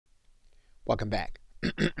Welcome back.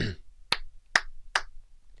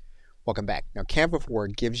 Welcome back. Now, Canva 4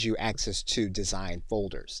 gives you access to design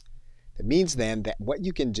folders. That means then that what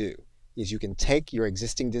you can do is you can take your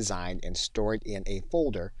existing design and store it in a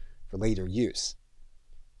folder for later use.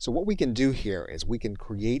 So what we can do here is we can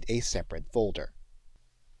create a separate folder.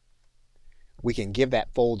 We can give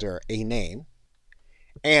that folder a name,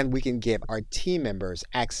 and we can give our team members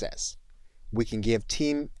access. We can give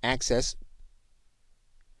team access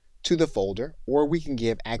to the folder, or we can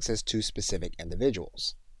give access to specific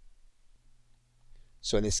individuals.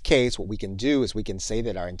 So in this case, what we can do is we can say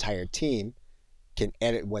that our entire team can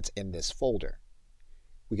edit what's in this folder.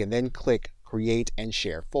 We can then click Create and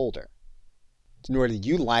Share Folder. In order to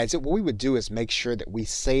utilize it, what we would do is make sure that we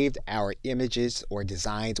saved our images or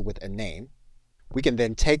designs with a name. We can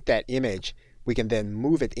then take that image, we can then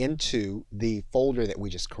move it into the folder that we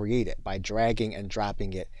just created by dragging and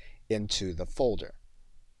dropping it into the folder.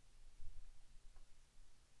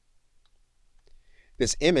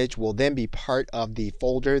 This image will then be part of the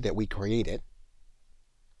folder that we created.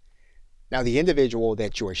 Now, the individual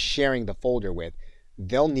that you're sharing the folder with,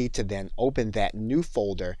 they'll need to then open that new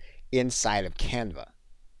folder inside of Canva.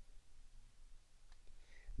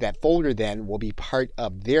 That folder then will be part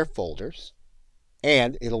of their folders,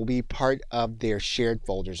 and it'll be part of their shared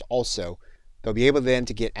folders also. They'll be able then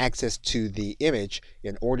to get access to the image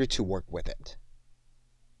in order to work with it.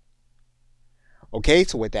 Okay,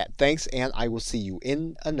 so with that, thanks, and I will see you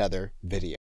in another video.